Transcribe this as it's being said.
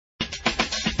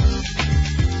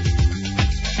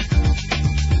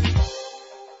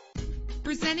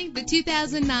Presenting the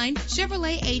 2009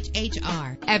 Chevrolet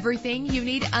HHR. Everything you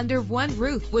need under one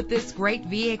roof with this great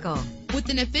vehicle. With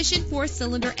an efficient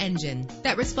 4-cylinder engine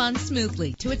that responds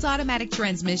smoothly to its automatic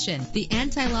transmission, the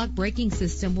anti-lock braking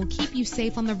system will keep you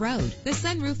safe on the road. The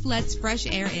sunroof lets fresh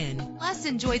air in. Plus,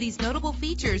 enjoy these notable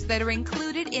features that are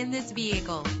included in this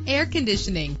vehicle: air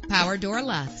conditioning, power door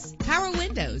locks, power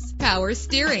windows, power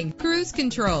steering, cruise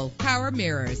control, power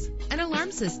mirrors, an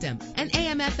alarm system, an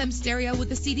AM/FM stereo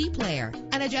with a CD player,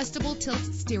 an adjustable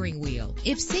tilt steering wheel.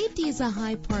 If safety is a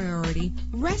high priority,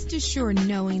 rest assured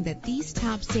knowing that these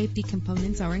top safety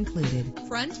components are included: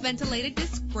 front ventilated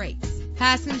disc brakes,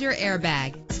 passenger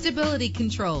airbag, stability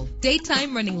control,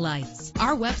 daytime running lights.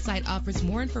 Our website offers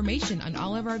more information on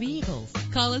all of our vehicles.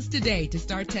 Call us today to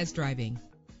start test driving.